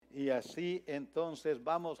Y así entonces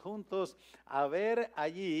vamos juntos a ver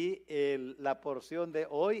allí la porción de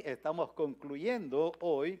hoy. Estamos concluyendo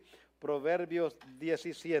hoy Proverbios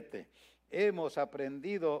 17. Hemos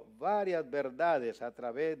aprendido varias verdades a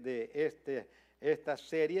través de esta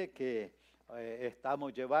serie que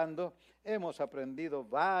estamos llevando. Hemos aprendido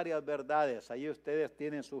varias verdades. Ahí ustedes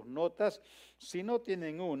tienen sus notas. Si no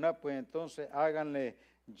tienen una, pues entonces háganle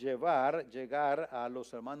llegar a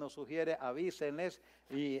los hermanos Sugiere, avísenles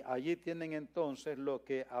y allí tienen entonces lo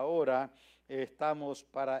que ahora estamos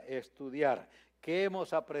para estudiar. ¿Qué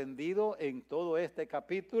hemos aprendido en todo este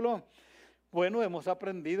capítulo? Bueno, hemos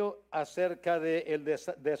aprendido acerca de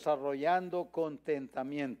desarrollando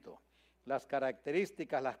contentamiento, las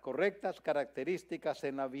características, las correctas características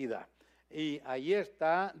en la vida. Y ahí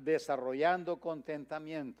está desarrollando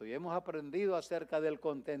contentamiento. Y hemos aprendido acerca del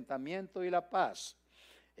contentamiento y la paz.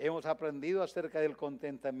 Hemos aprendido acerca del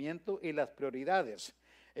contentamiento y las prioridades,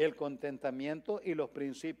 el contentamiento y los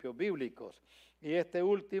principios bíblicos. Y este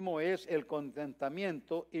último es el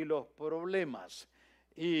contentamiento y los problemas.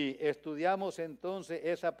 Y estudiamos entonces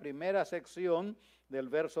esa primera sección del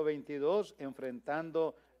verso 22,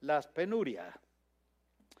 enfrentando las penurias.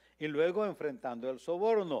 Y luego enfrentando el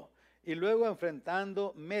soborno. Y luego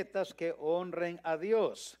enfrentando metas que honren a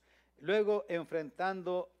Dios. Luego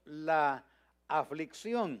enfrentando la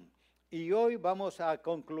aflicción. Y hoy vamos a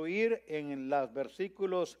concluir en los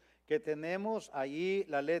versículos que tenemos allí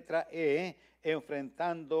la letra E,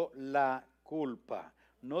 enfrentando la culpa.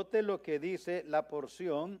 Note lo que dice la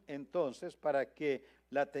porción entonces para que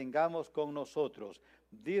la tengamos con nosotros.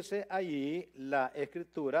 Dice allí la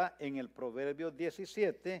escritura en el Proverbio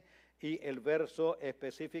 17 y el verso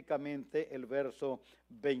específicamente el verso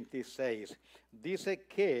 26. Dice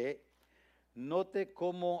que, note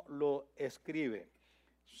cómo lo escribe,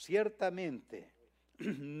 ciertamente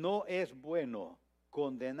no es bueno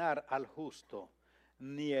condenar al justo,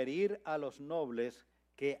 ni herir a los nobles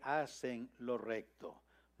que hacen lo recto.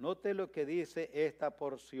 Note lo que dice esta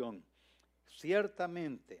porción.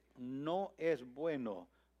 Ciertamente no es bueno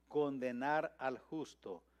condenar al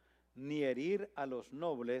justo, ni herir a los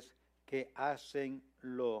nobles que hacen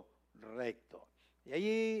lo recto. Y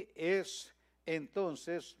allí es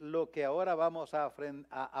entonces lo que ahora vamos a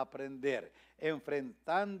aprender,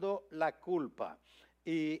 enfrentando la culpa.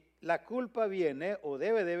 Y la culpa viene o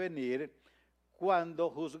debe de venir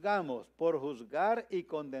cuando juzgamos, por juzgar y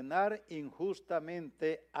condenar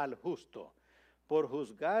injustamente al justo, por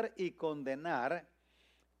juzgar y condenar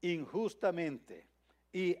injustamente.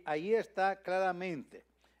 Y ahí está claramente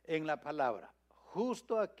en la palabra.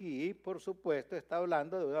 Justo aquí, por supuesto, está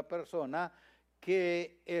hablando de una persona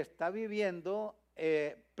que está viviendo,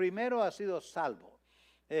 primero ha sido salvo,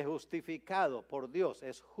 es justificado por Dios,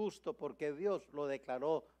 es justo porque Dios lo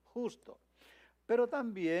declaró justo, pero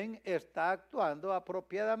también está actuando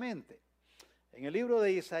apropiadamente. En el libro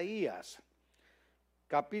de Isaías,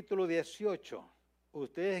 capítulo 18,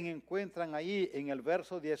 ustedes encuentran allí en el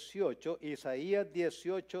verso 18, Isaías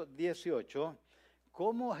 18, 18,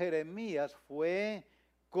 cómo Jeremías fue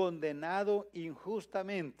condenado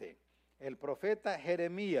injustamente. El profeta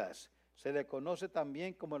Jeremías se le conoce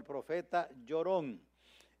también como el profeta llorón.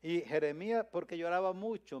 Y Jeremías, porque lloraba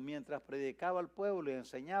mucho mientras predicaba al pueblo y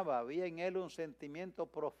enseñaba, había en él un sentimiento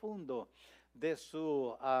profundo de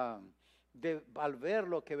al ver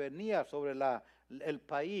lo que venía sobre el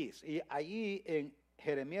país. Y allí en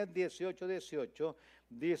Jeremías 18, 18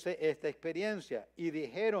 dice esta experiencia. Y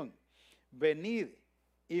dijeron, venid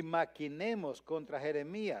y maquinemos contra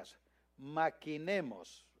Jeremías.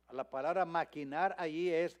 Maquinemos. La palabra maquinar allí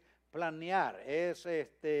es planear, es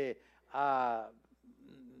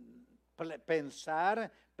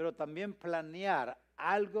pensar, pero también planear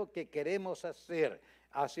algo que queremos hacer.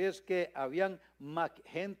 Así es que habían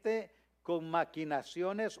gente con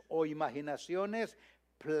maquinaciones o imaginaciones,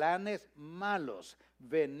 planes malos.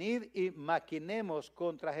 Venid y maquinemos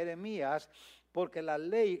contra Jeremías, porque la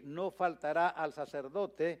ley no faltará al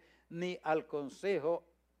sacerdote ni al consejo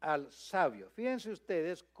al sabio. Fíjense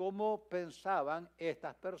ustedes cómo pensaban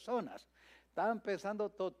estas personas. Estaban pensando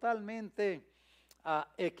totalmente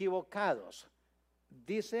equivocados.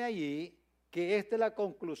 Dice allí que la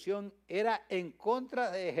conclusión era en contra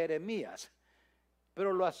de Jeremías,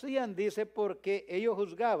 pero lo hacían, dice, porque ellos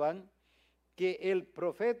juzgaban que el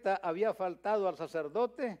profeta había faltado al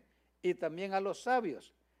sacerdote y también a los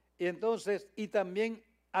sabios, y entonces, y también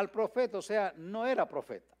al profeta, o sea, no era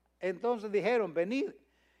profeta. Entonces dijeron, venid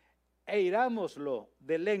e irámoslo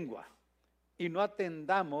de lengua y no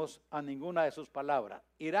atendamos a ninguna de sus palabras.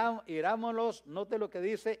 Irámoslos, note lo que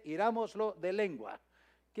dice, irámoslo de lengua.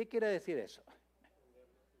 ¿Qué quiere decir eso?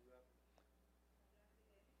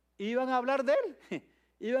 iban a hablar de él,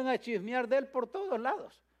 iban a chismear de él por todos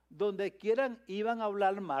lados. Donde quieran iban a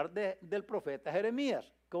hablar mal del profeta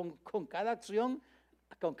Jeremías, con cada acción,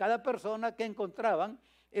 con cada persona que encontraban.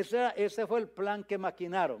 Ese fue el plan que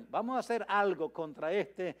maquinaron. Vamos a hacer algo contra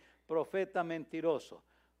este profeta mentiroso.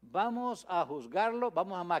 Vamos a juzgarlo,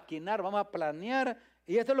 vamos a maquinar, vamos a planear,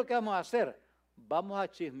 y esto es lo que vamos a hacer. Vamos a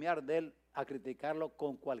chismear de él, a criticarlo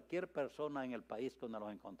con cualquier persona en el país donde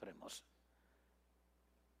nos encontremos.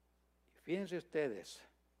 Fíjense ustedes,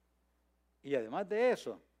 y además de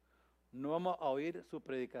eso, no vamos a oír su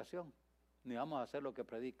predicación, ni vamos a hacer lo que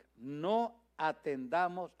predica. No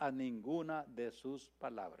atendamos a ninguna de sus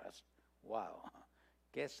palabras. ¡Wow!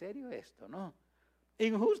 ¡Qué serio esto!, ¿no?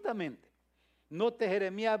 Injustamente. Note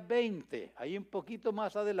Jeremías 20, ahí un poquito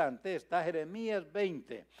más adelante está Jeremías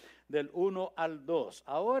 20, del 1 al 2.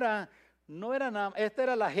 Ahora, no era nada, esta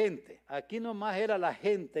era la gente, aquí nomás era la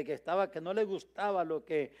gente que no le gustaba lo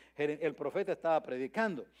que el profeta estaba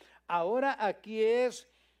predicando. Ahora aquí es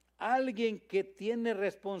alguien que tiene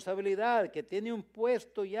responsabilidad, que tiene un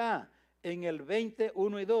puesto ya en el 20,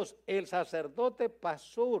 1 y 2, el sacerdote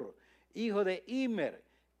Pasur, hijo de Immer,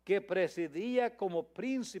 que presidía como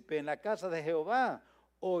príncipe en la casa de Jehová,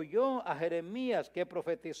 oyó a Jeremías que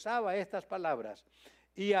profetizaba estas palabras,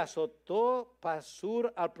 y azotó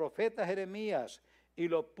Pasur al profeta Jeremías, y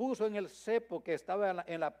lo puso en el cepo que estaba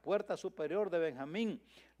en la puerta superior de Benjamín,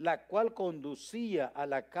 la cual conducía a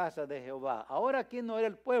la casa de Jehová. Ahora aquí no era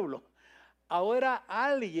el pueblo, ahora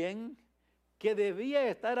alguien que debía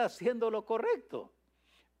estar haciendo lo correcto.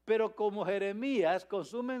 Pero como Jeremías con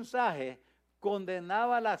su mensaje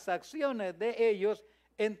condenaba las acciones de ellos,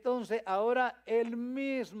 entonces ahora él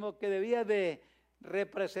mismo que debía de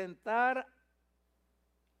representar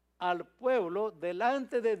al pueblo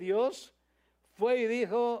delante de Dios, fue y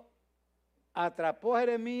dijo, atrapó a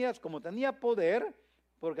Jeremías, como tenía poder,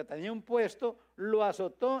 porque tenía un puesto, lo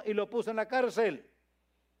azotó y lo puso en la cárcel.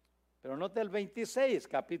 Pero note el 26,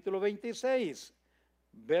 capítulo 26,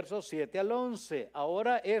 versos 7 al 11.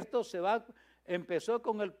 Ahora esto empezó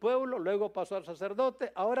con el pueblo, luego pasó al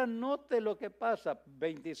sacerdote. Ahora note lo que pasa,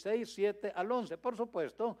 26, 7 al 11. Por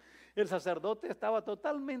supuesto, el sacerdote estaba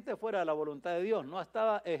totalmente fuera de la voluntad de Dios, no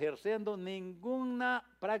estaba ejerciendo ninguna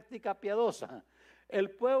práctica piadosa.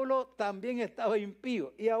 El pueblo también estaba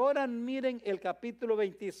impío. Y ahora miren el capítulo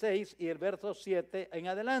 26 y el verso 7 en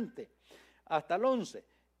adelante, hasta el 11.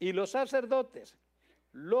 Y los sacerdotes,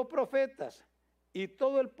 los profetas y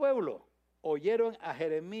todo el pueblo oyeron a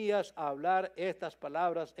Jeremías hablar estas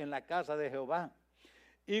palabras en la casa de Jehová.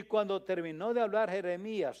 Y cuando terminó de hablar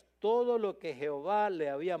Jeremías todo lo que Jehová le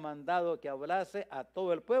había mandado que hablase a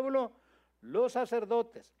todo el pueblo, los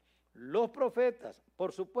sacerdotes, los profetas,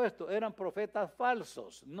 por supuesto, eran profetas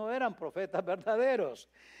falsos, no eran profetas verdaderos.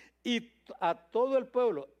 Y a todo el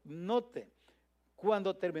pueblo, note,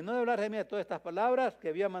 cuando terminó de hablar Jeremías todas estas palabras que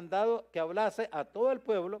había mandado que hablase a todo el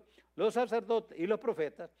pueblo, los sacerdotes y los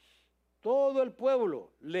profetas, todo el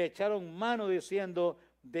pueblo le echaron mano diciendo,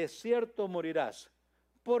 de cierto morirás.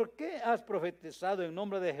 ¿Por qué has profetizado en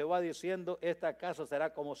nombre de Jehová diciendo, esta casa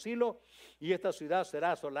será como Silo y esta ciudad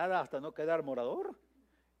será asolada hasta no quedar morador?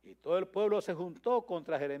 Y todo el pueblo se juntó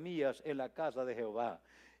contra Jeremías en la casa de Jehová.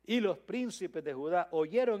 Y los príncipes de Judá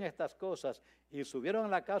oyeron estas cosas y subieron a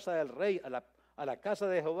la casa del rey, a la casa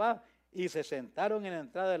de Jehová, y se sentaron en la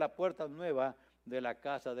entrada de la puerta nueva de la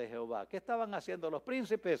casa de Jehová. ¿Qué estaban haciendo los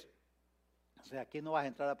príncipes? O sea, aquí no vas a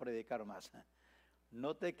entrar a predicar más.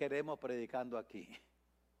 No te queremos predicando aquí,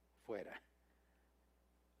 fuera.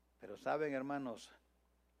 Pero saben, hermanos,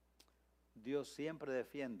 Dios siempre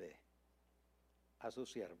defiende a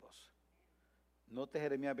sus siervos. Note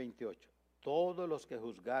Jeremías 28. Todos los que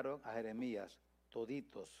juzgaron a Jeremías,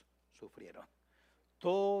 toditos sufrieron.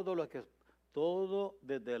 Todo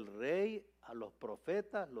desde el rey a los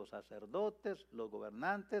profetas, los sacerdotes, los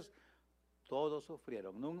gobernantes, todos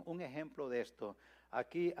sufrieron. Un ejemplo de esto,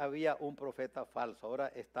 aquí había un profeta falso, ahora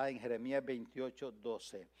está en Jeremías 28,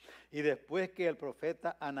 12. Y después que el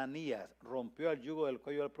profeta Ananías rompió el yugo del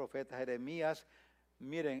cuello del profeta Jeremías,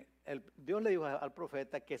 miren, Dios le dijo al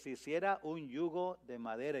profeta que se hiciera un yugo de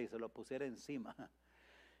madera y se lo pusiera encima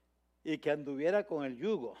y que anduviera con el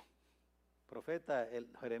yugo. Profeta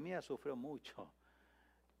Jeremías sufrió mucho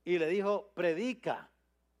y le dijo, predica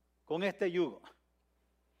con este yugo.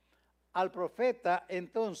 Al profeta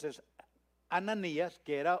entonces Ananías,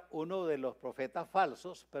 que era uno de los profetas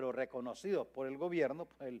falsos, pero reconocidos por el gobierno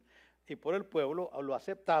y por el pueblo, lo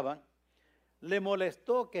aceptaban, le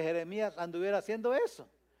molestó que Jeremías anduviera haciendo eso.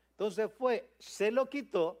 Entonces se lo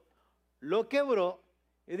quitó, lo quebró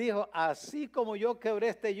y dijo, así como yo quebré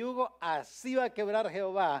este yugo, así va a quebrar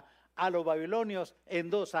Jehová a los babilonios en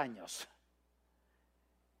 2 años.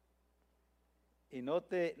 Y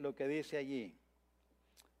note lo que dice allí.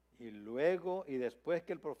 Y luego y después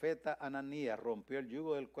que el profeta Ananías rompió el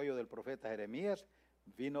yugo del cuello del profeta Jeremías,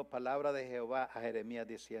 vino palabra de Jehová a Jeremías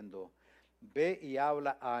diciendo, ve y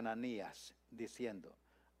habla a Ananías, diciendo,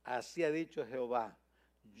 así ha dicho Jehová,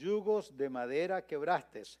 yugos de madera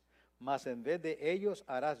quebraste, mas en vez de ellos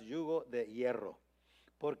harás yugo de hierro.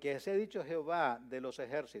 Porque así ha dicho Jehová de los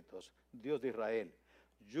ejércitos, Dios de Israel,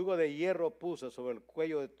 yugo de hierro puso sobre el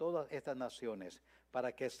cuello de todas estas naciones,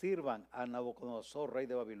 para que sirvan a Nabucodonosor, rey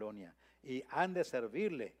de Babilonia, y han de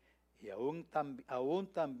servirle, y aún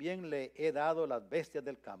también le he dado las bestias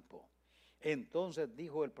del campo. Entonces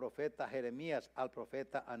dijo el profeta Jeremías al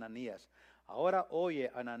profeta Ananías, ahora oye,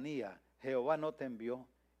 Ananías, Jehová no te envió,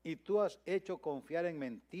 y tú has hecho confiar en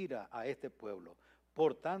mentira a este pueblo.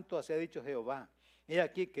 Por tanto, así ha dicho Jehová, he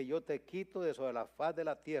aquí que yo te quito de sobre la faz de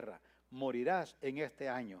la tierra, morirás en este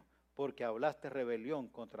año, porque hablaste rebelión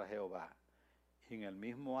contra Jehová. Y en el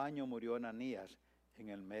mismo año murió Ananías, en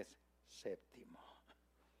el mes 7.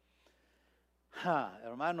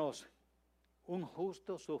 Hermanos, un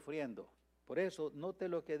justo sufriendo. Por eso, note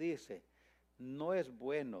lo que dice, no es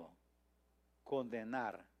bueno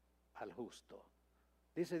condenar al justo.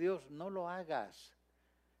 Dice Dios, no lo hagas.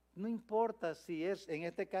 No importa si es, en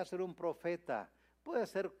este caso era un profeta, puede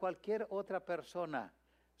ser cualquier otra persona.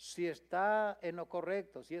 Si está en lo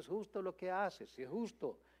correcto, si es justo lo que hace, si es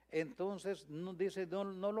justo, entonces dice,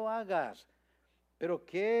 no lo hagas. Pero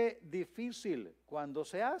qué difícil cuando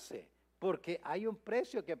se hace, porque hay un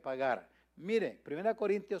precio que pagar. Mire, 1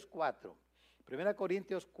 Corintios 4,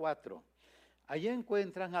 allí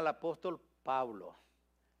encuentran al apóstol Pablo.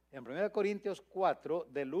 En 1 Corintios 4,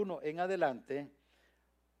 del 1 en adelante,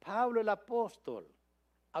 Pablo el apóstol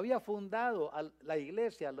había fundado la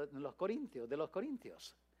iglesia de los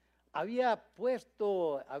Corintios. Había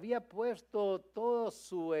puesto toda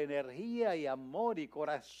su energía y amor y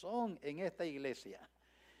corazón en esta iglesia.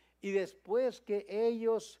 Y después que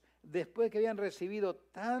habían recibido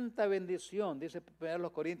tanta bendición, dice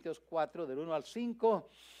 1 Corintios 4, del 1 al 5,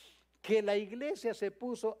 que la iglesia se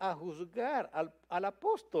puso a juzgar al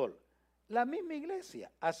apóstol, la misma iglesia.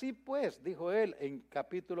 Así pues, dijo él en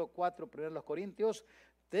capítulo 4, 1 Corintios,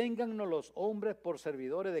 téngannos los hombres por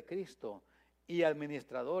servidores de Cristo y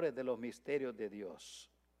administradores de los misterios de Dios.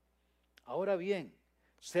 Ahora bien,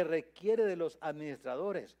 se requiere de los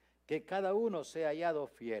administradores que cada uno sea hallado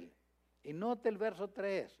fiel. Y note el verso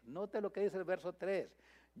 3, note lo que dice el verso 3.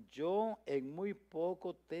 Yo en muy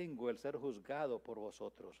poco tengo el ser juzgado por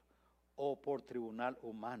vosotros o por tribunal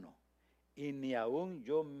humano, y ni aun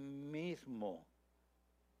yo mismo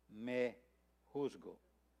me juzgo.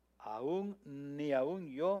 Ni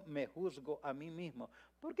aun yo me juzgo a mí mismo.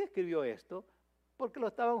 ¿Por qué escribió esto? Porque lo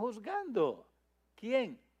estaban juzgando.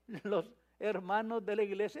 ¿Quién? Los hermanos de la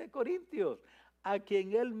iglesia de Corintios, a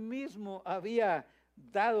quien él mismo había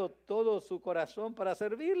dado todo su corazón para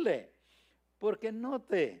servirle. Porque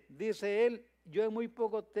note, dice él, yo en muy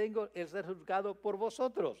poco tengo el ser juzgado por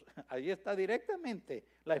vosotros. Ahí está directamente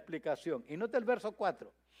la explicación. Y note el verso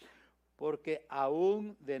 4. Porque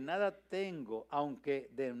aunque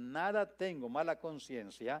de nada tengo mala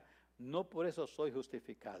conciencia, no por eso soy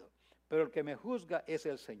justificado. Pero el que me juzga es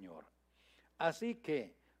el Señor. Así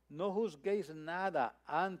que no juzguéis nada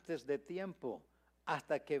antes de tiempo,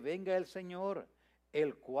 hasta que venga el Señor,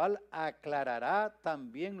 el cual aclarará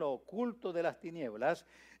también lo oculto de las tinieblas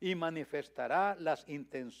y manifestará las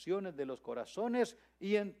intenciones de los corazones,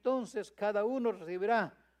 y entonces cada uno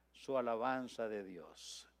recibirá su alabanza de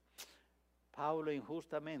Dios. Pablo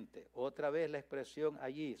injustamente, otra vez la expresión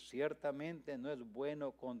allí, ciertamente no es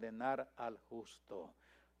bueno condenar al justo.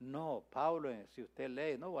 No, Pablo, si usted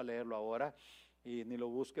lee, no voy a leerlo ahora, y ni lo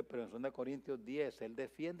busque, pero en 2 Corintios 10, él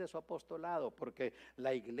defiende su apostolado porque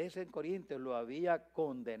la iglesia en Corintios lo había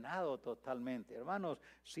condenado totalmente. Hermanos,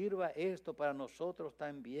 sirva esto para nosotros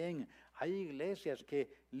también. Hay iglesias que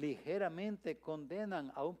ligeramente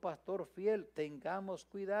condenan a un pastor fiel, tengamos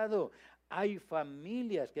cuidado. Hay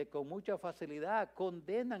familias que con mucha facilidad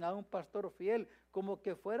condenan a un pastor fiel como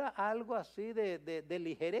que fuera algo así de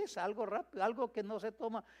ligereza, algo rápido, algo que no se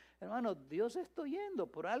toma. Hermano, Dios está yendo.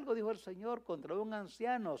 Por algo dijo el Señor contra un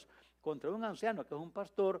anciano que es un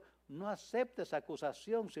pastor, no aceptes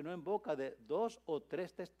acusación sino en boca de 2 o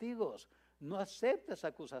 3 testigos. No aceptes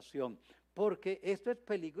acusación, porque esto es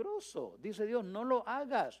peligroso. Dice Dios, no lo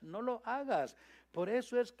hagas, no lo hagas. Por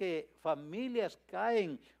eso es que familias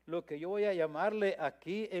caen, lo que yo voy a llamarle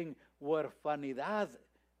aquí en huerfanidad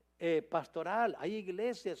pastoral. Hay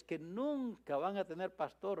iglesias que nunca van a tener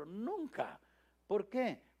pastor, nunca. ¿Por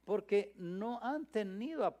qué? porque no han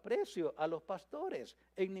tenido aprecio a los pastores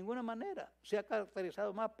en ninguna manera. Se ha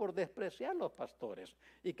caracterizado más por despreciar a los pastores.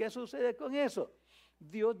 ¿Y qué sucede con eso?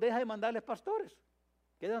 Dios deja de mandarles pastores,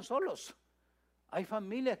 quedan solos. Hay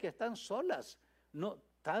familias que están solas, no,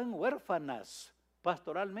 están huérfanas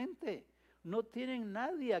pastoralmente. No tienen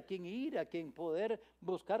nadie a quien ir, a quien poder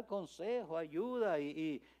buscar consejo, ayuda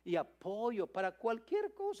y apoyo para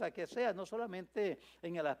cualquier cosa que sea, no solamente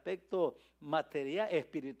en el aspecto material,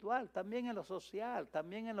 espiritual, también en lo social,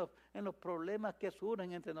 también en los problemas que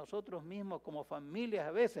surgen entre nosotros mismos como familias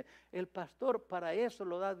a veces. El pastor para eso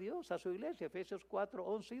lo da Dios a su iglesia, Efesios 4,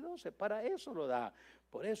 11 y 12, para eso lo da.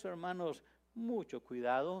 Por eso, hermanos, mucho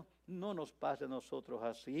cuidado, no nos pase a nosotros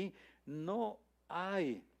así, no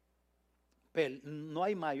hay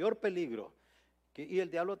mayor peligro. Y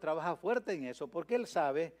el diablo trabaja fuerte en eso, porque él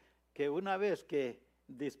sabe que una vez que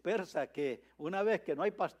dispersa, que una vez que no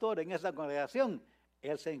hay pastor en esa congregación,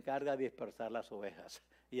 él se encarga de dispersar las ovejas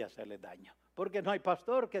y hacerle daño. Porque no hay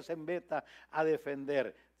pastor que se meta a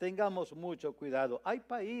defender. Tengamos mucho cuidado. Hay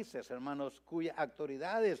países, hermanos, cuyas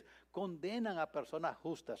autoridades condenan a personas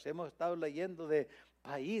justas. Hemos estado leyendo de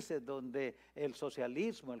países donde el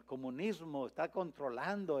socialismo, el comunismo está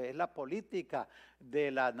controlando, es la política de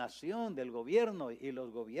la nación, del gobierno, y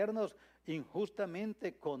los gobiernos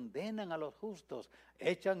injustamente condenan a los justos,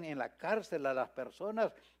 echan en la cárcel a las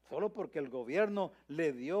personas solo porque el gobierno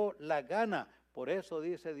le dio la gana. Por eso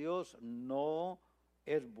dice Dios, no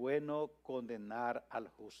es bueno condenar al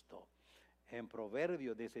justo. En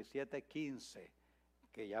Proverbios 17:15,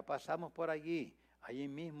 que ya pasamos por allí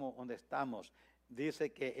mismo donde estamos,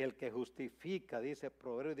 dice que el que justifica, dice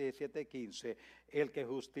Proverbios 17:15, el que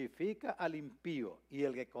justifica al impío y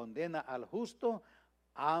el que condena al justo,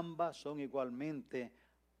 ambas son igualmente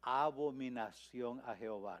abominación a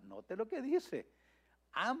Jehová. Note lo que dice.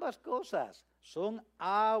 Ambas cosas son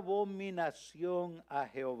abominación a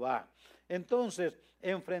Jehová. Entonces,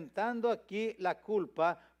 enfrentando aquí la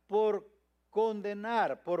culpa por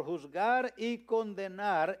condenar, por juzgar y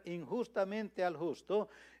condenar injustamente al justo,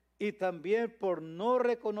 y también por no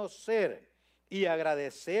reconocer y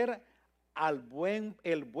agradecer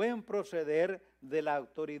el buen proceder de la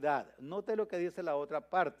autoridad. Note lo que dice la otra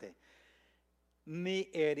parte. Ni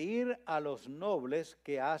herir a los nobles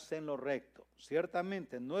que hacen lo recto.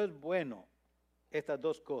 Ciertamente no es bueno estas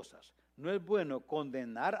dos cosas. No es bueno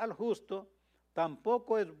condenar al justo,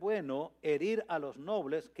 tampoco es bueno herir a los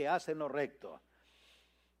nobles que hacen lo recto.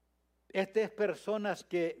 Estas personas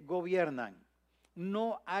que gobiernan,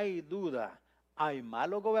 no hay duda, hay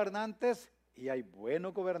malos gobernantes y hay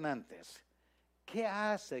buenos gobernantes. ¿Qué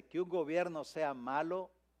hace que un gobierno sea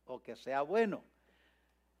malo o que sea bueno?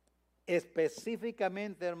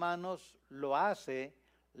 Específicamente, hermanos, lo hace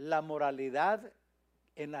la moralidad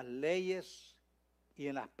en las leyes y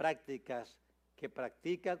en las prácticas que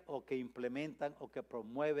practican o que implementan o que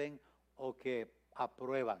promueven o que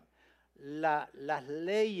aprueban. Las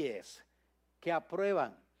leyes que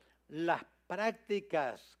aprueban, las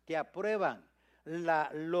prácticas que aprueban,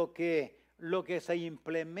 lo que se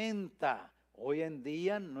implementa. Hoy en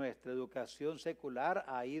día nuestra educación secular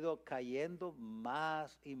ha ido cayendo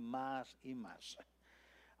más y más y más.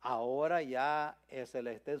 Ahora ya se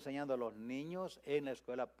les está enseñando a los niños en la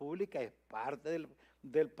escuela pública, es parte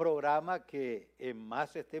del programa que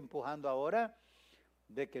más se está empujando ahora,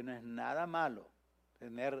 de que no es nada malo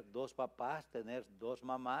tener dos papás, tener dos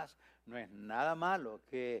mamás, no es nada malo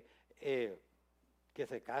que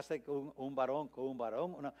se case con un varón con un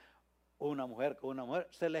varón, una mujer con una mujer.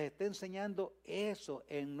 Se les está enseñando eso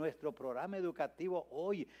en nuestro programa educativo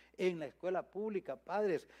hoy en la escuela pública.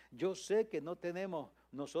 Padres, yo sé que no tenemos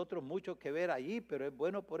nosotros mucho que ver allí, pero es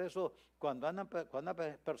bueno por eso cuando andan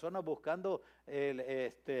personas buscando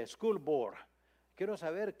el school board. Quiero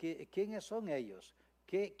saber quiénes son ellos,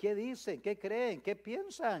 qué dicen, qué creen, qué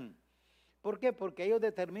piensan. ¿Por qué? Porque ellos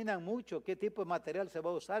determinan mucho qué tipo de material se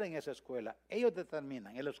va a usar en esa escuela. Ellos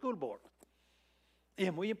determinan, el school board. Y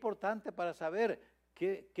es muy importante para saber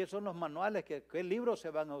qué son los manuales, qué libros se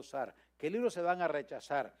van a usar, qué libros se van a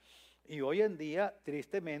rechazar. Y hoy en día,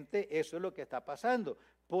 tristemente, eso es lo que está pasando.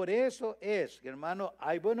 Por eso es, hermano,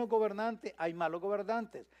 hay buenos gobernantes, hay malos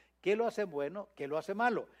gobernantes. ¿Qué lo hace bueno? ¿Qué lo hace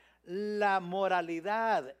malo? La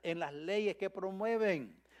moralidad en las leyes que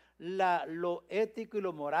promueven, lo ético y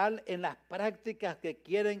lo moral en las prácticas que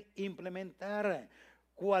quieren implementar.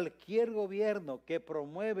 Cualquier gobierno que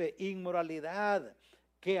promueve inmoralidad,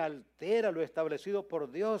 que altera lo establecido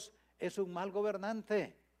por Dios, es un mal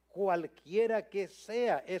gobernante. Cualquiera que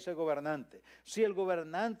sea ese gobernante. Si el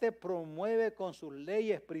gobernante promueve con sus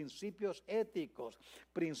leyes principios éticos,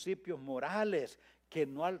 principios morales, que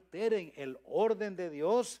no alteren el orden de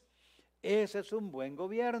Dios, ese es un buen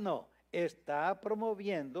gobierno. Está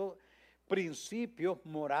promoviendo principios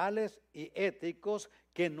morales y éticos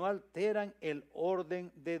que no alteran el orden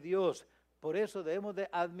de Dios. Por eso debemos de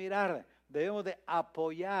admirar, debemos de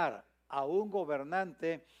apoyar a un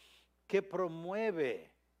gobernante que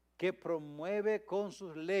promueve con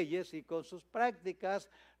sus leyes y con sus prácticas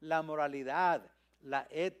la moralidad, la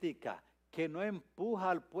ética, que no empuja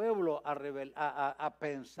al pueblo a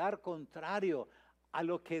pensar contrario a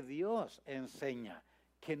lo que Dios enseña,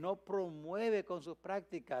 que no promueve con sus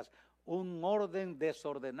prácticas un orden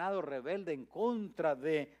desordenado, rebelde en contra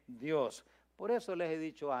de Dios. Por eso les he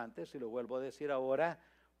dicho antes, y lo vuelvo a decir ahora,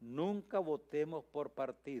 nunca votemos por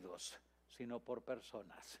partidos, sino por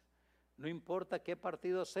personas. No importa qué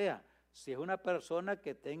partido sea, si es una persona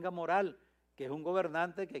que tenga moral, que es un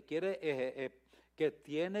gobernante que quiere, que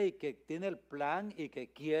tiene el plan y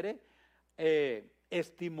que quiere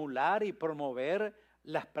estimular y promover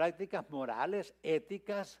las prácticas morales,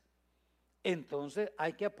 éticas, entonces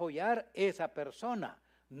hay que apoyar esa persona.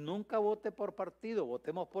 Nunca vote por partido,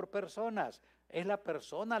 votemos por personas. Es la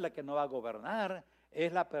persona la que nos va a gobernar,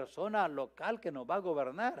 es la persona local que nos va a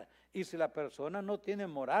gobernar. Y si la persona no tiene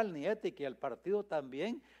moral ni ética y el partido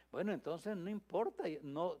también, bueno, entonces no importa,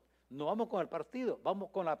 no vamos con el partido, vamos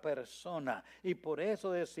con la persona. Y por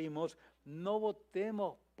eso decimos, no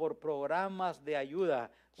votemos por programas de ayuda,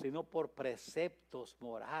 sino por preceptos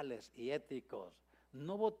morales y éticos.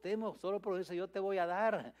 No votemos solo por eso, yo te voy a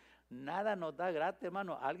dar. Nada nos da gratis,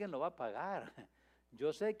 hermano, alguien lo va a pagar.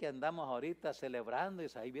 Yo sé que andamos ahorita celebrando y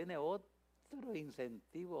ahí viene otro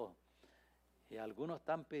incentivo. Y algunos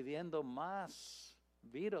están pidiendo más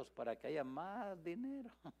virus para que haya más dinero.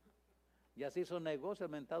 Ya se hizo negocio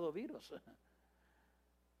el mentado virus.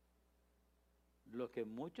 Lo que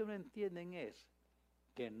muchos no entienden es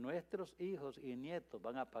que nuestros hijos y nietos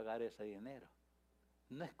van a pagar ese dinero.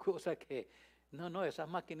 No es cosa que, no, esas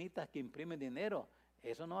maquinitas que imprimen dinero,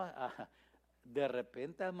 eso no, de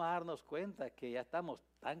repente vamos a darnos cuenta que ya estamos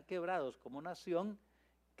tan quebrados como nación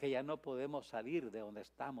que ya no podemos salir de donde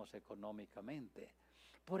estamos económicamente.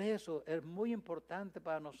 Por eso es muy importante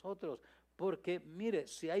para nosotros, porque mire,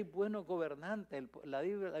 si hay buenos gobernantes, la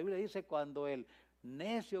Biblia dice cuando el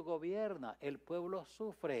necio gobierna, el pueblo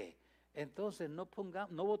sufre. Entonces no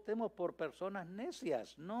votemos por personas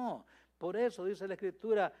necias, no. Por eso dice la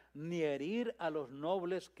Escritura, ni herir a los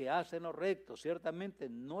nobles que hacen lo recto. Ciertamente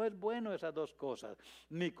no es bueno esas dos cosas,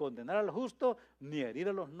 ni condenar al justo, ni herir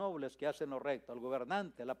a los nobles que hacen lo recto. Al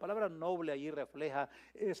gobernante, la palabra noble allí refleja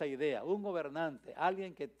esa idea, un gobernante,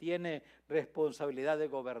 alguien que tiene responsabilidad de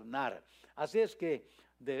gobernar. Así es que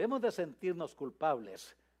debemos de sentirnos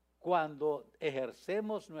culpables cuando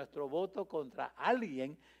ejercemos nuestro voto contra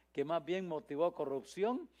alguien que más bien motivó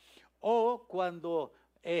corrupción, o cuando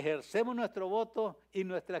ejercemos nuestro voto y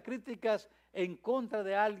nuestras críticas en contra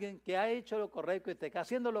de alguien que ha hecho lo correcto y está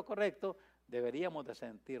haciendo lo correcto. Deberíamos de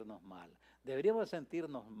sentirnos mal. Deberíamos de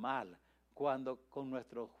sentirnos mal cuando con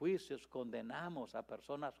nuestros juicios condenamos a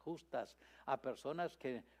personas justas, a personas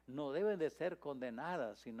que no deben de ser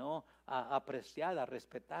condenadas, sino apreciadas,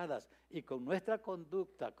 respetadas, y con nuestra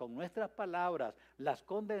conducta, con nuestras palabras, las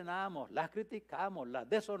condenamos, las criticamos, las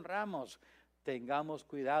deshonramos. Tengamos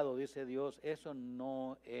cuidado, dice Dios, eso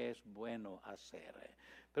no es bueno hacer.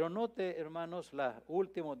 Pero note, hermanos, los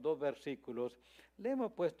últimos dos versículos, le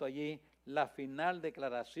hemos puesto allí la final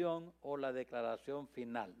declaración o la declaración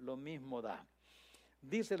final, lo mismo da.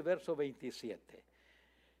 Dice el verso 27,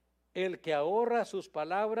 el que ahorra sus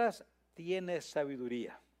palabras tiene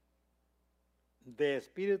sabiduría, de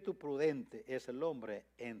espíritu prudente es el hombre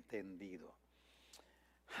entendido.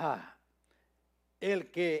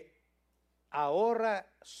 El que ahorra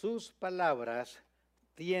sus palabras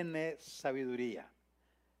tiene sabiduría.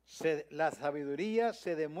 La sabiduría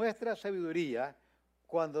se demuestra sabiduría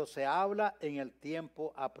cuando se habla en el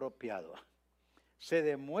tiempo apropiado. Se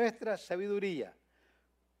demuestra sabiduría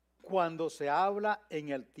cuando se habla en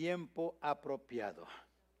el tiempo apropiado.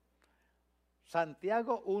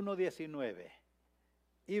 Santiago 1:19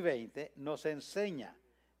 y 20 nos enseña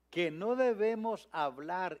que no debemos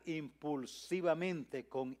hablar impulsivamente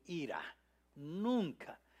con ira.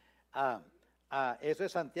 Nunca. Eso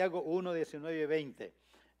es Santiago 1:19 y 20.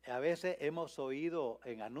 A veces hemos oído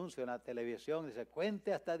en anuncios en la televisión, dice,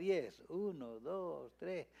 cuente hasta 10, 1, 2,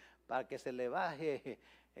 3, para que se le baje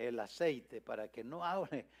el aceite, para que no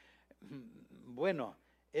hable. Bueno,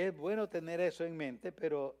 es bueno tener eso en mente,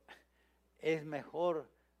 pero es mejor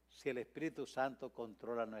si el Espíritu Santo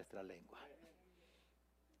controla nuestra lengua.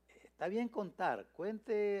 Está bien contar,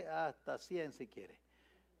 cuente hasta 100 si quiere,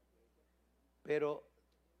 pero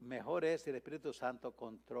mejor es si el Espíritu Santo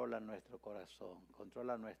controla nuestro corazón,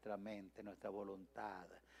 controla nuestra mente, nuestra voluntad.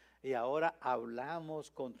 Y ahora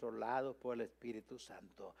hablamos controlados por el Espíritu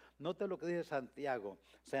Santo. Note lo que dice Santiago.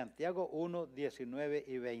 Santiago 1, 19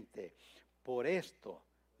 y 20. Por esto,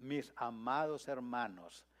 mis amados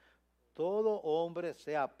hermanos, todo hombre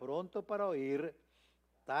sea pronto para oír,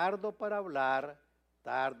 tardo para hablar,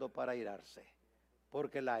 tardo para irarse.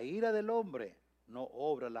 Porque la ira del hombre no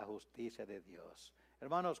obra la justicia de Dios.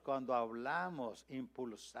 Hermanos, cuando hablamos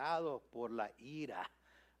impulsados por la ira,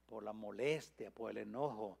 por la molestia, por el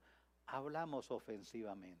enojo, hablamos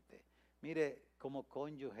ofensivamente. Mire, como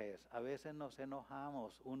cónyuges, a veces nos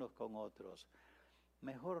enojamos unos con otros.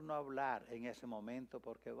 Mejor no hablar en ese momento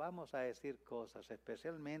porque vamos a decir cosas,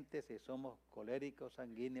 especialmente si somos coléricos,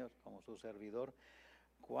 sanguíneos, como su servidor.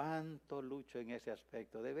 ¿Cuánto lucho en ese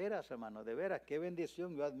aspecto? De veras, hermano, de veras, qué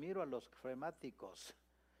bendición. Yo admiro a los flemáticos.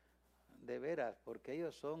 De veras, porque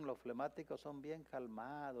los flemáticos son bien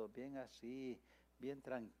calmados, bien así, bien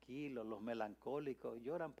tranquilos. Los melancólicos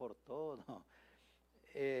lloran por todo.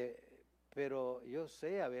 Pero yo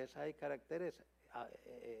sé, a veces hay caracteres,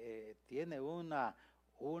 tiene un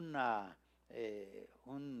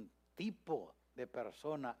tipo de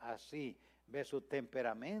persona así, ve, su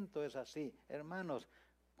temperamento es así. Hermanos,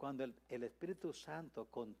 cuando el Espíritu Santo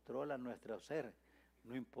controla nuestro ser,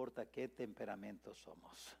 no importa qué temperamento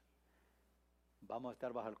somos, vamos a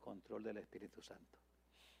estar bajo el control del Espíritu Santo.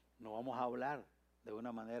 No vamos a hablar de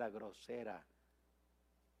una manera grosera,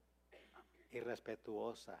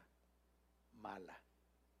 irrespetuosa, mala.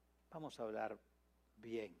 Vamos a hablar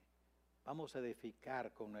bien. Vamos a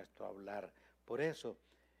edificar con nuestro hablar. Por eso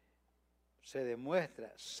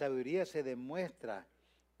sabiduría se demuestra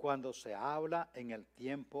cuando se habla en el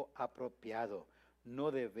tiempo apropiado.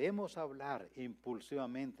 No debemos hablar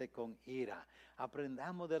impulsivamente con ira.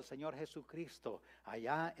 Aprendamos del Señor Jesucristo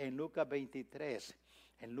allá en Lucas 23.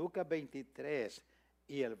 En Lucas 23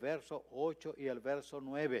 y el verso 8 y el verso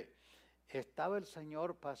 9. Estaba el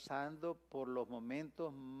Señor pasando por los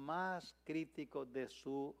momentos más críticos de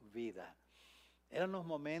su vida. Eran los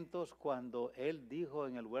momentos cuando Él dijo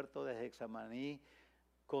en el huerto de Getsemaní,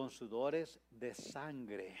 con sudores de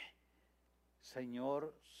sangre: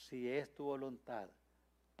 Señor, si es tu voluntad,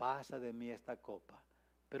 pasa de mí esta copa,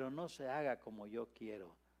 pero no se haga como yo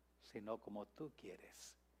quiero, sino como tú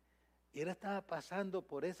quieres. Y él estaba pasando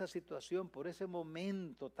por esa situación, por ese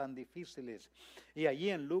momento tan difíciles. Y allí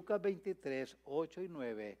en Lucas 23, 8 y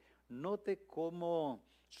 9, note cómo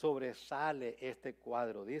sobresale este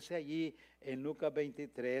cuadro. Dice allí en Lucas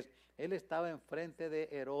 23, él estaba enfrente de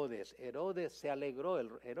Herodes. Herodes se alegró,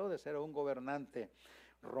 Herodes era un gobernante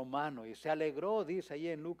romano y se alegró, dice allí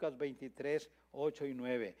en Lucas 23, 8 y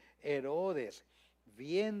 9. Herodes,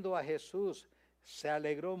 viendo a Jesús, se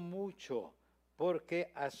alegró mucho,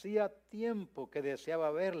 porque hacía tiempo que deseaba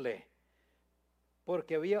verle,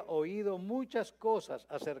 porque había oído muchas cosas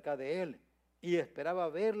acerca de él y esperaba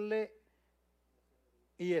verle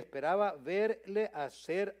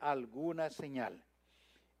hacer alguna señal.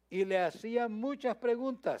 Y le hacía muchas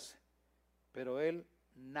preguntas, pero él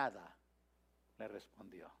nada le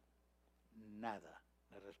respondió. Nada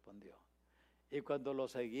le respondió. Y cuando lo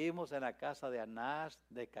seguimos en la casa de Anás,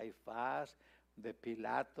 de Caifás, de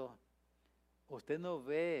Pilato, usted no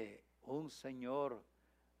ve un Señor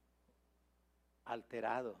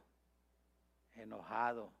alterado,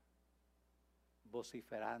 enojado,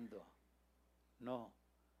 vociferando. No.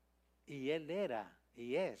 Y Él era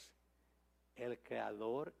y es el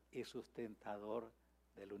creador y sustentador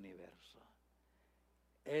del universo.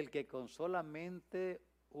 El que con solamente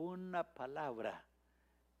una palabra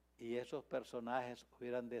y esos personajes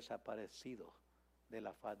hubieran desaparecido de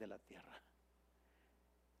la faz de la tierra.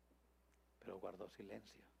 Pero guardó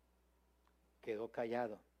silencio, quedó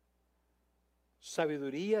callado.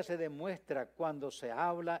 Sabiduría se demuestra cuando se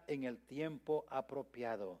habla en el tiempo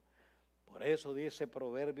apropiado. Por eso dice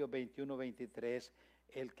Proverbios 21, 23,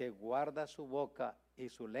 el que guarda su boca y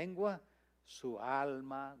su lengua, su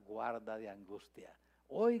alma guarda de angustia.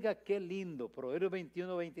 Oiga qué lindo, Proverbios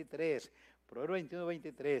 21, 23, Proverbios 21,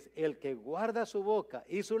 23, el que guarda su boca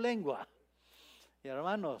y su lengua. Y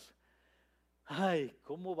hermanos, ay,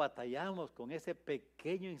 cómo batallamos con ese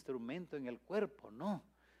pequeño instrumento en el cuerpo, ¿no?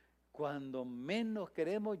 Cuando menos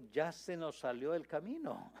queremos, ya se nos salió el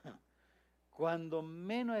camino. Cuando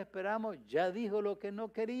menos esperamos, ya dijo lo que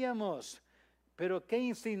no queríamos. Pero qué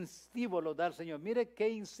incentivo nos da el Señor. Mire qué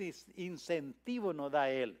incentivo nos da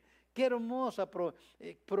Él. Qué hermosa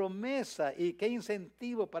promesa y qué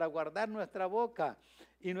incentivo para guardar nuestra boca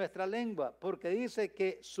y nuestra lengua. Porque dice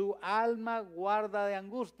que su alma guarda de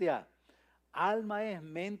angustia. Alma es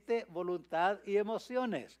mente, voluntad y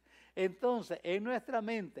emociones. Entonces, en nuestra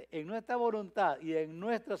mente, en nuestra voluntad y en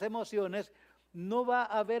nuestras emociones, no va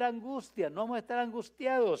a haber angustia, no vamos a estar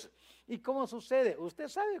angustiados. ¿Y cómo sucede? Usted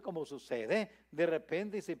sabe cómo sucede. De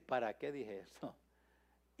repente dice, ¿para qué dije eso?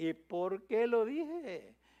 ¿Y por qué lo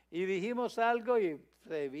dije? Y dijimos algo y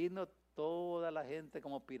se vino toda la gente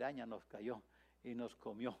como piraña, nos cayó y nos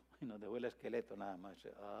comió y nos dejó el esqueleto nada más.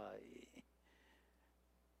 Ay.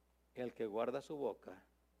 El que guarda su boca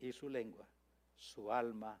y su lengua, su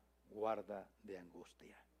alma guarda de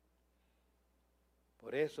angustia.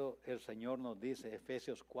 Por eso el Señor nos dice,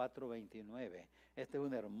 Efesios 4:29, esta es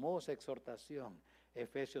una hermosa exhortación,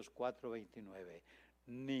 Efesios 4:29,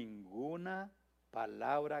 ninguna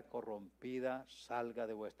palabra corrompida salga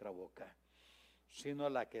de vuestra boca, sino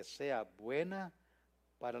la que sea buena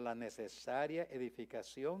para la necesaria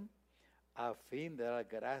edificación, a fin de dar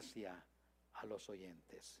gracia a los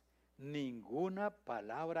oyentes. Ninguna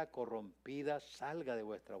palabra corrompida salga de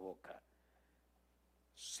vuestra boca,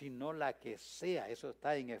 sino la que sea, eso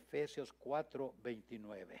está en Efesios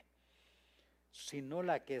 4:29, sino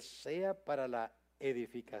la que sea para la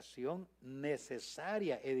edificación,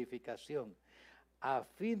 necesaria edificación, a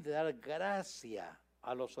fin de dar gracia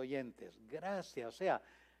a los oyentes. Gracia, o sea,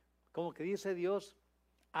 como que dice Dios,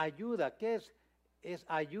 ayuda. ¿Qué es? Es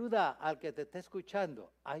ayuda al que te está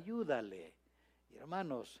escuchando, ayúdale. Y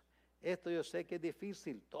hermanos, esto yo sé que es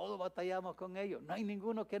difícil, todos batallamos con ello, no hay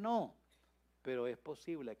ninguno que no, pero es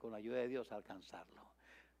posible con la ayuda de Dios alcanzarlo.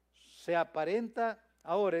 Se aparenta,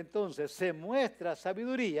 ahora entonces, se muestra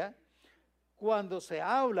sabiduría cuando se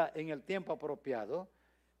habla en el tiempo apropiado,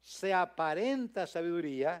 se aparenta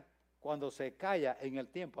sabiduría cuando se calla en el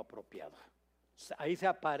tiempo apropiado. Ahí se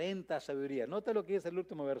aparenta sabiduría. Note lo que dice el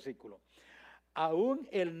último versículo. Aún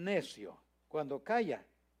el necio, cuando calla,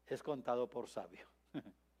 es contado por sabio.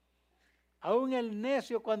 Aún el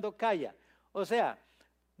necio cuando calla. O sea,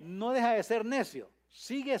 no deja de ser necio,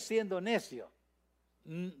 sigue siendo necio,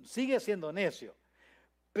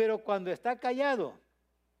 pero cuando está callado,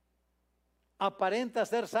 aparenta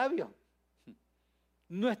ser sabio.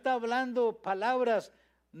 No está hablando palabras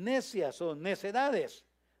necias o necedades,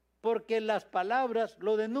 porque las palabras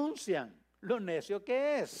lo denuncian, lo necio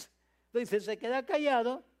que es. Entonces se queda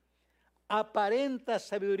callado, aparenta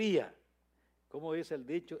sabiduría. Como dice el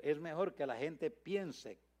dicho, es mejor que la gente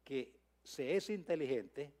piense que se es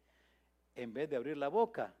inteligente en vez de abrir la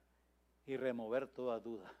boca y remover toda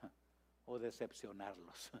duda o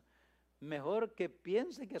decepcionarlos. Mejor que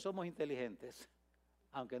piensen que somos inteligentes,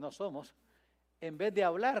 aunque no somos, en vez de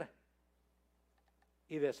hablar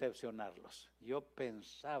y decepcionarlos. Yo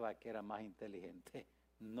pensaba que era más inteligente.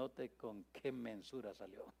 Note con qué mensura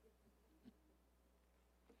salió.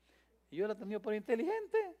 Yo la tenía por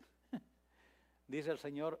inteligente. Dice el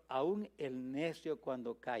Señor, aún el necio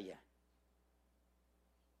cuando calla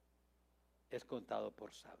es contado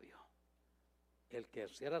por sabio. El que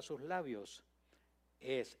cierra sus labios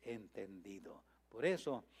es entendido. Por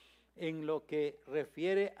eso, en lo que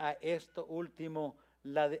refiere a esto último,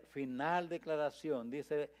 la final declaración,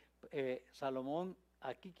 dice Salomón,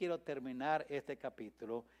 aquí quiero terminar este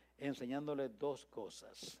capítulo enseñándole dos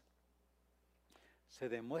cosas. Se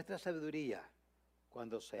demuestra sabiduría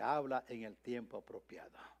cuando se habla en el tiempo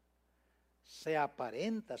apropiado. Se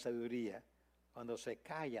aparenta sabiduría cuando se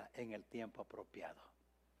calla en el tiempo apropiado.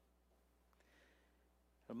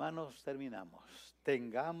 Hermanos, terminamos.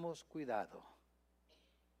 Tengamos cuidado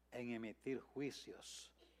en emitir juicios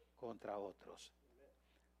contra otros.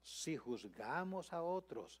 Si juzgamos a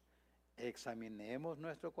otros, examinemos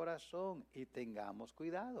nuestro corazón y tengamos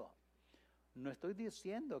cuidado. No estoy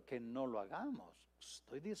diciendo que no lo hagamos,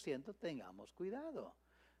 estoy diciendo tengamos cuidado.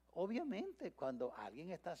 Obviamente, cuando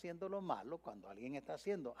alguien está haciendo lo malo, cuando alguien está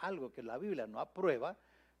haciendo algo que la Biblia no aprueba,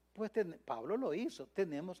 pues Pablo lo hizo,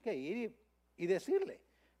 tenemos que ir y decirle.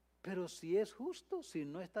 Pero si es justo, si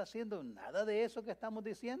no está haciendo nada de eso que estamos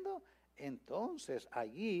diciendo, entonces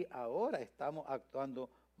allí ahora estamos actuando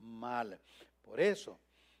mal. Por eso,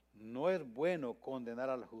 no es bueno condenar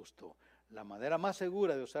al justo. La manera más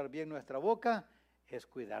segura de usar bien nuestra boca es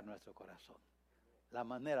cuidar nuestro corazón. La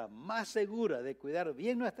manera más segura de cuidar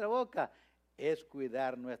bien nuestra boca es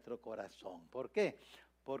cuidar nuestro corazón. ¿Por qué?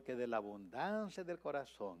 Porque de la abundancia del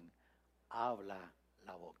corazón habla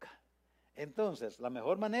la boca. Entonces, la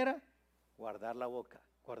mejor manera, guardar la boca,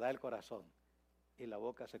 guardar el corazón. Y la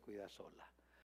boca se cuida sola.